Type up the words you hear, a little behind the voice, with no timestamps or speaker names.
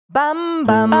Bum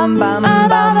bum bum bum bum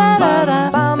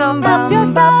bum help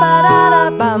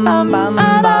yourself. Bum bum bum bum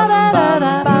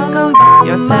help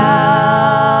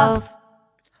yourself.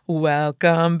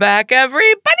 Welcome back,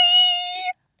 everybody.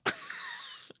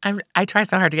 I try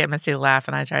so hard to get Misty to laugh,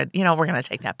 and I tried. We're gonna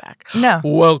take that back. No.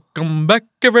 Welcome back,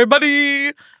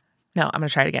 everybody. No, I'm gonna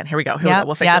try it again. Here we go.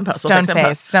 We'll fix it in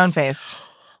post. Stone faced.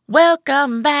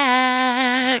 Welcome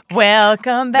back.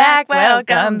 Welcome back.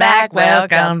 Welcome back.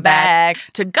 Welcome back.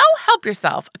 To Go Help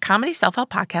Yourself, a comedy self-help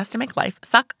podcast to make life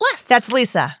suck less. That's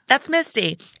Lisa. That's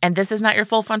Misty. And this is not your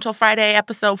Full Frontal Friday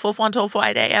episode.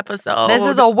 This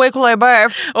is a weekly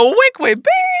beef. A weekly beef.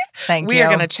 Thank you. We are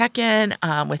going to check in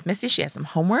with Misty. She has some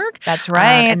homework. That's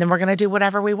right. And then we're going to do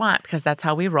whatever we want because that's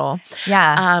how we roll.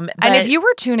 Yeah. And if you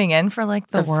were tuning in for like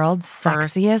the world's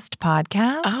sexiest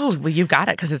podcast. Oh, well, you've got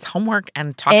it because it's homework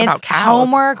and talk about cows.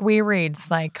 Homework. We read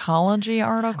psychology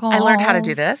articles. I learned how to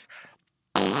do this.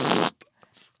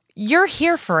 You're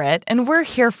here for it, and we're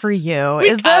here for you,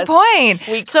 is the point.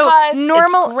 It's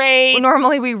great.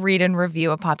 Normally we read and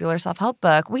review a popular self-help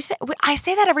book. I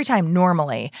say that every time,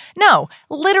 normally. No,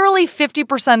 literally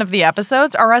 50% of the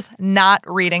episodes are us not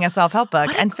reading a self-help book,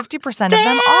 and 50% of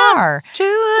them are. It's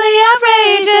truly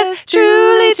outrageous.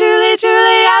 Truly, truly,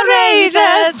 truly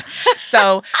outrageous.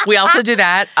 So we also do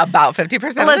that about 50% of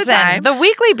the time. Listen, the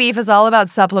weekly beef is all about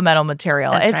supplemental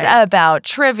material. That's it's right. about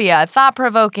trivia,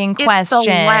 thought-provoking questions. It's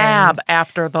the lab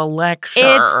after the lecture.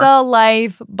 It's the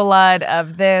lifeblood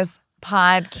of this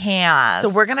podcast. So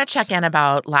we're going to check in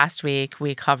about last week.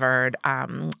 We covered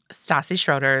Stassi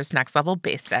Schroeder's Next Level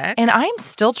Basic. And I'm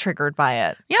still triggered by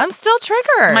it. Yeah. I'm still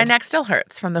triggered. My neck still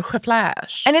hurts from the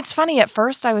whiplash. And it's funny, at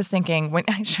first I was thinking,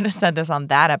 I should have said this on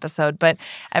that episode, but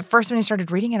at first when you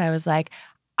started reading it, I was like,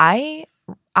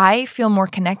 I feel more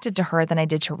connected to her than I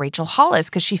did to Rachel Hollis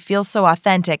because she feels so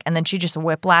authentic, and then she just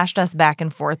whiplashed us back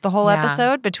and forth the whole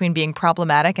episode between being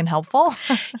problematic and helpful.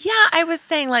 Yeah, I was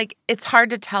saying, like, it's hard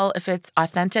to tell if it's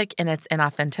authentic in its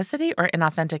inauthenticity or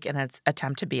inauthentic in its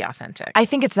attempt to be authentic. I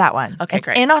think it's that one. Okay, it's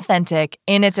great. Inauthentic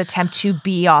in its attempt to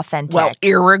be authentic. Well,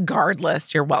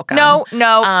 irregardless, you're welcome. No.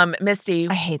 Misty,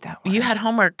 I hate that one. You had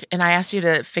homework, and I asked you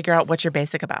to figure out what you're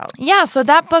basic about. Yeah, so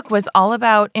that book was all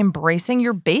about embracing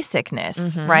your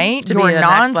basicness, right? To Your be the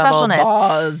next level non-specialness.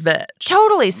 boss bitch.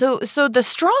 Totally. So the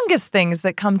strongest things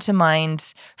that come to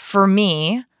mind for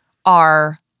me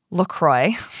are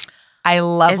LaCroix. I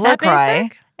love Is that LaCroix.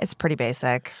 basic? It's pretty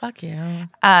basic. Fuck you.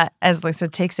 As Lisa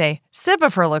takes a sip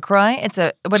of her LaCroix, it's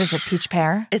peach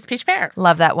pear? It's peach pear.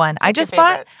 Love that one. I just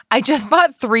bought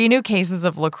 3 new cases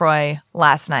of LaCroix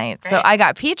last night. Great. So I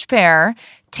got peach pear,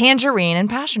 tangerine, and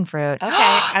passion fruit.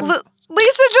 Okay.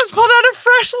 Lisa just pulled out a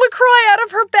fresh LaCroix out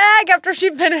of her bag after she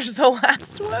finished the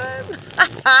last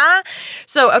one.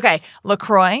 So, okay,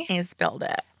 LaCroix. You spilled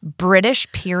it.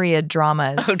 British period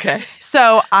dramas. Okay.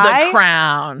 So The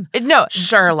Crown. No.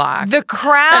 Sherlock. The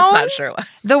Crown. That's not Sherlock.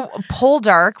 The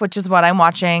Poldark, which is what I'm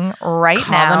watching right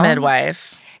now. Call the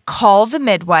Midwife. Call the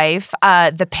Midwife,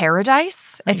 The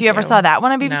Paradise, if you ever saw that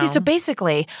one on BBC. No. So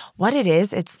basically, what it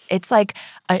is, it's like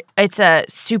it's a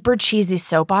super cheesy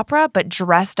soap opera, but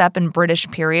dressed up in British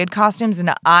period costumes,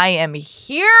 and I am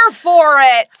here for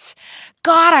it.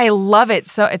 God, I love it.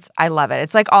 I love it.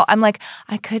 It's like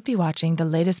I could be watching the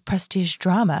latest prestige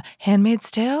drama, Handmaid's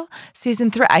Tale,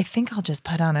 season 3. I think I'll just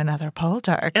put on another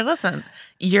Poldark. Hey, listen,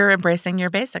 you're embracing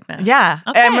your basicness. Yeah,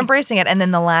 Okay. I'm embracing it. And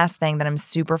then the last thing that I'm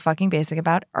super fucking basic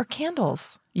about are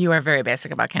candles. You are very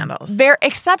basic about candles.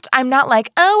 Except I'm not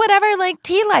like, oh, whatever, like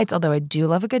tea lights. Although I do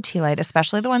love a good tea light,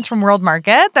 especially the ones from World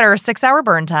Market that are a 6-hour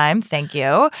burn time. Thank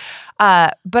you.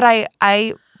 But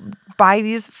I buy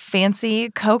these fancy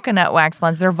coconut wax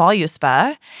blends. They're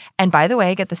Voluspa. And by the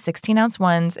way, get the 16-ounce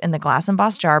ones in the glass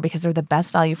embossed jar because they're the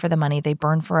best value for the money. They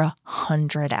burn for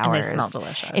 100 hours. And they smell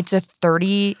delicious. It's a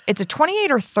 $28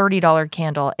 or $30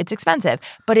 candle. It's expensive,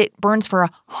 but it burns for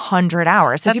 100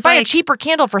 hours. So if you buy a cheaper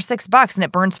candle for $6 and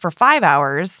it burns for 5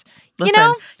 hours,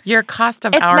 listen, your cost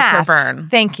of it's hour math. per burn.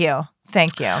 Thank you.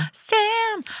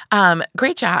 Stan.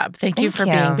 Great job. Thank you for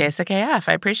being basic AF.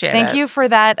 I appreciate it. Thank you for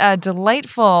that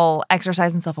delightful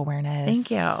exercise in self-awareness. Thank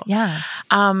you. Yeah.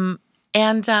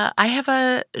 And I have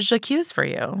a j'accuse for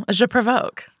you, a je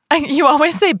provoke. You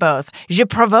always say both. Je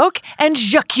provoque and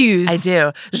j'accuse. I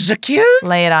do. J'accuse.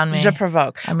 Lay it on me. Je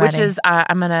provoke. I'm which ready. is,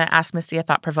 I'm going to ask Misty a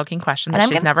thought-provoking question that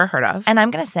she's never heard of. And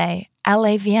I'm going to say,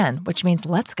 allez viens, which means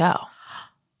let's go.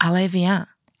 Allez viens.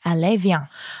 Allez viens.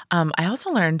 I also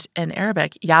learned in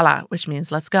Arabic, yalla, which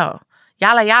means let's go.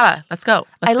 Yalla, yalla, let's go.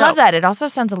 I love that. It also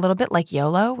sounds a little bit like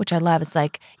YOLO, which I love. It's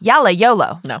like, yalla,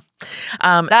 YOLO. No.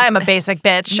 I'm a basic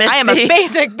bitch. Misty. I am a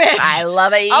basic bitch. I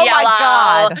love it. Oh, my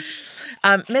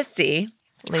God. Misty,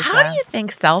 Lisa. How do you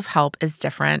think self-help is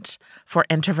different for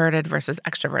introverted versus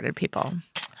extroverted people?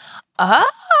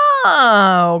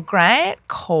 Oh, great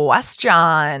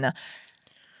question.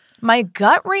 My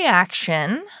gut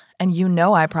reaction, and you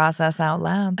know I process out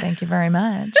loud, thank you very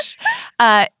much,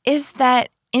 is that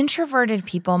introverted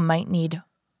people might need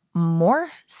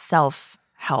more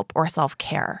self-help or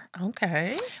self-care.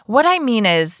 Okay. What I mean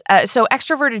is, so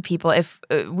extroverted people, if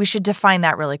we should define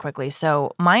that really quickly.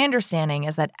 So my understanding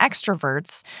is that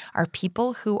extroverts are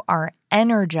people who are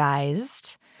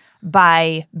energized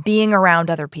by being around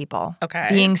other people, Okay.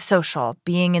 being social,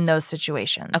 being in those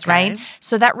situations, Okay. right?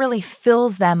 So that really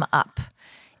fills them up.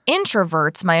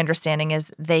 Introverts, my understanding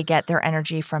is they get their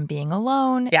energy from being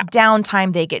alone. Yeah.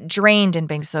 Downtime, they get drained in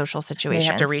big social They situations.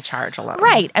 have to recharge alone.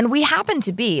 Right. And we happen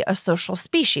to be a social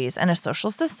species and a social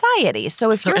society.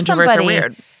 So if So you're introverts somebody are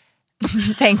weird.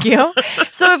 Thank you.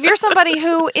 So if you're somebody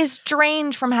who is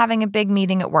drained from having a big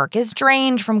meeting at work, is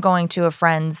drained from going to a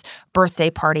friend's birthday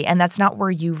party, and that's not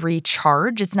where you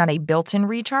recharge, it's not a built-in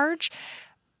recharge,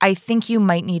 I think you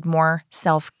might need more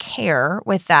self-care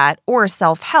with that or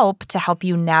self-help to help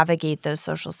you navigate those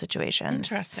social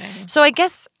situations. Interesting. So I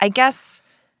guess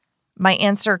my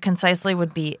answer concisely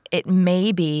would be it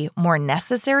may be more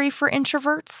necessary for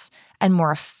introverts and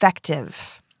more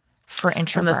effective for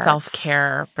introverts. From the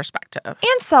self-care perspective.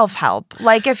 And self-help.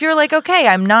 Like if you're like, okay,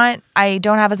 I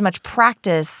don't have as much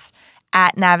practice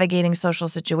at navigating social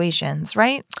situations,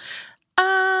 right?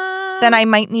 Then I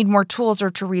might need more tools or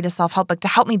to read a self-help book to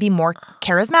help me be more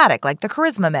charismatic, like the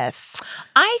charisma myth.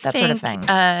 That think, sort of thing.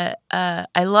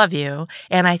 I love you,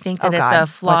 and I think that Oh, it's God, a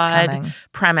what's flawed coming?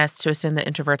 premise to assume that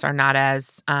introverts are not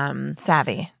as,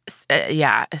 Savvy.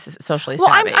 socially Well,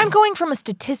 savvy. I'm going from a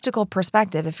statistical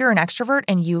perspective. If you're an extrovert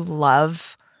and you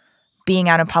love being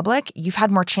out in public, you've had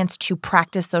more chance to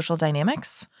practice social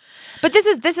dynamics. But this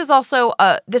is also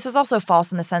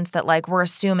false in the sense that like we're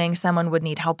assuming someone would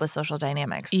need help with social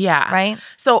dynamics. Yeah. Right.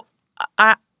 So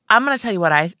I'm going to tell you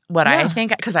what I Yeah. think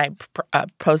because I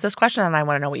posed this question and I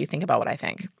want to know what you think about what I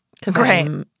think because Great.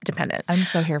 I'm dependent. I'm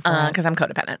so here for it. Because I'm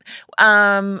codependent.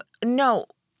 No,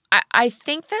 I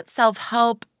think that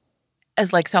self-help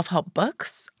as like self-help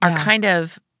books are Yeah. kind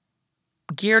of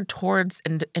geared towards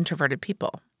introverted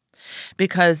people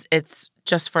because it's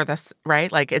just for this,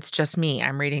 right? Like it's just me.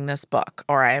 I'm reading this book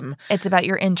or It's about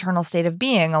your internal state of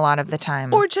being a lot of the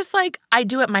time. or just like I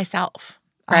do it myself.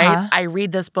 Right? Uh-huh. I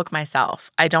read this book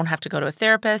myself. I don't have to go to a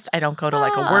therapist. I don't go to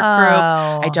like a work group.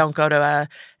 Oh. I don't go to a,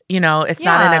 it's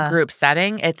not in Yeah. a group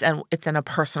setting. It's in a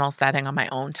personal setting on my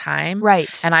own time. Right.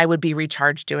 And I would be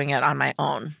recharged doing it on my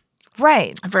own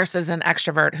Right. versus an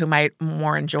extrovert who might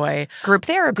more enjoy Group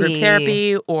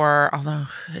therapy. or although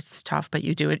it's tough, but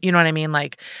you do it. You know what I mean?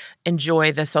 Like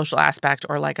enjoy the social aspect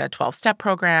or like a 12-step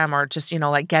program or just,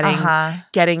 like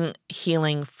getting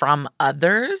healing from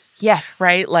others. Yes.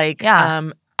 Right? Like, Yeah.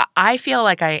 I feel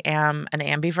like I am an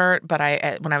ambivert, but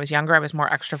when I was younger, I was more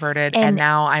extroverted, and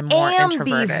now I'm more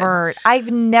introverted. Ambivert.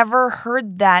 I've never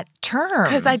heard that term.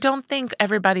 Because I don't think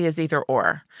everybody is either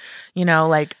or.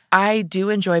 Like I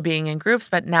do enjoy being in groups,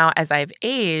 but now as I've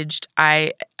aged,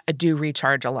 I do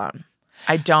recharge alone.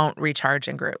 I don't recharge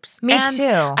in groups. Me and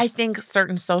too. I think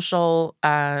certain social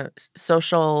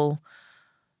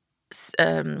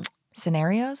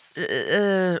Scenarios?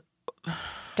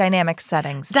 Dynamic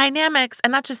settings. dynamics,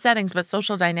 and not just settings, but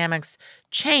social dynamics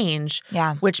change,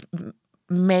 Yeah. which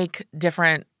make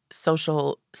different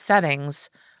social settings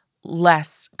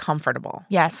less comfortable.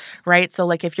 Yes. Right? So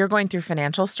like if you're going through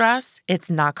financial stress, it's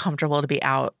not comfortable to be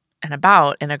out and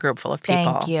about in a group full of people.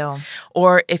 Thank you.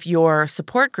 Or if your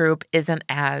support group isn't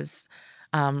as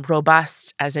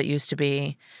robust as it used to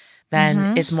be,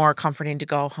 then it's more comforting to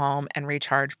go home and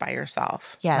recharge by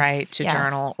yourself, Yes, right? To yes,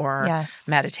 journal or yes.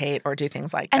 meditate or do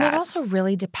things like And that. it also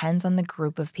really depends on the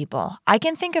group of people. I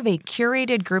can think of a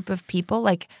curated group of people,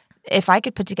 like if I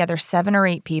could put together 7 or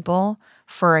 8 people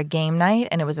for a game night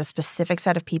and it was a specific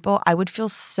set of people, I would feel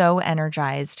so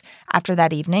energized after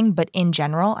that evening. But in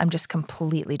general, I'm just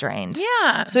completely drained.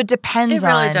 Yeah. So it depends It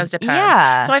really on. does depend.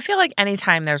 Yeah. So I feel like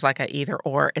anytime there's like a either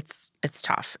or, it's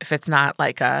tough. If it's not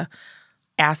like a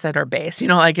acid or base,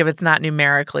 like if it's not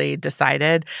numerically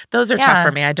decided, those are tough Yeah.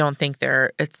 for me. I don't think I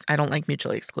don't like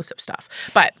mutually exclusive stuff.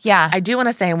 But Yeah. I do want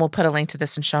to say, and we'll put a link to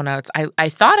this in show notes. I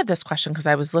thought of this question because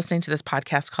I was listening to this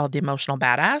podcast called The Emotional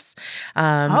Badass.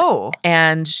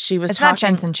 And she was It's talking. not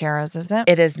Jensen Charos, is it?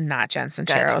 It is not Jensen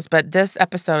Charos, but this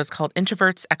episode is called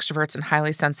Introverts, Extroverts, and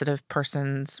Highly Sensitive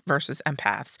Persons versus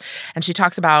Empaths. And she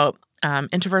talks about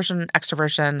introversion,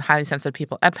 extroversion, highly sensitive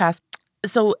people, empaths.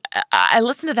 So I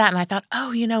listened to that and I thought,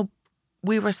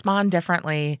 we respond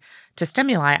differently to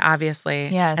stimuli, obviously.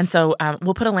 Yes. And so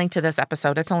we'll put a link to this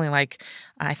episode. It's only like,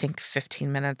 I think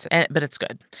 15 minutes, but it's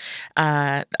good.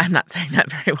 I'm not saying that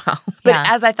very well. But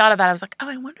as I thought of that, I was like, oh,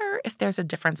 I wonder if there's a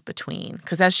difference between.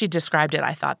 Because as she described it,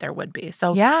 I thought there would be.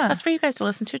 So that's for you guys to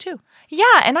listen to too.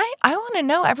 Yeah. And I want to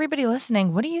know, everybody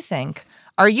listening, what do you think?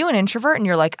 Are you an introvert and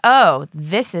you're like, oh,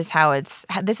 this is how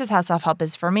self-help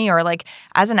is for me? Or like,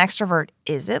 as an extrovert,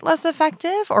 is it less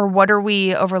effective? Or what are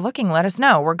we overlooking? Let us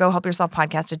know. We're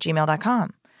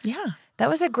gohelpyourselfpodcast@gmail.com. Yeah. That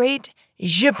was a great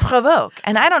je provoque.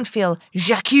 And I don't feel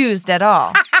j'accused at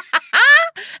all.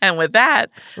 And with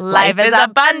that, life is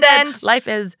abundant. Life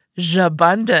is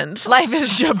j'abundant. Life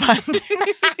is j'abundant.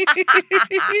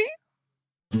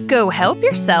 Go Help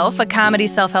Yourself, a comedy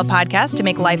self-help podcast to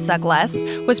make life suck less,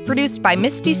 was produced by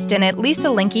Misty Stinnett, Lisa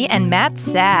Linky, and Matt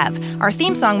Sav. Our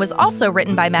theme song was also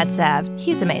written by Matt Sav.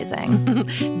 He's amazing.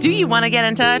 Do you want to get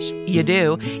in touch? You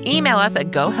do. Email us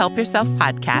at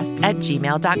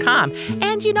gohelpyourselfpodcast@gmail.com.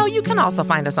 And you can also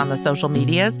find us on the social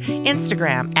medias,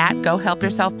 Instagram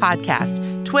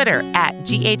 @GoHelpYourselfPodcast, Twitter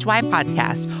 @GHY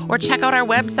Podcast, or check out our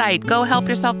website,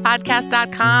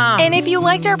 gohelpyourselfpodcast.com. And if you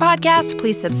liked our podcast,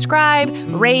 please subscribe,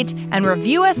 rate, and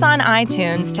review us on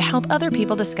iTunes to help other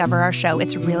people discover our show.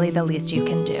 It's really the least you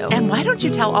can do. And why don't you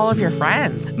tell all of your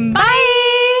friends? Bye!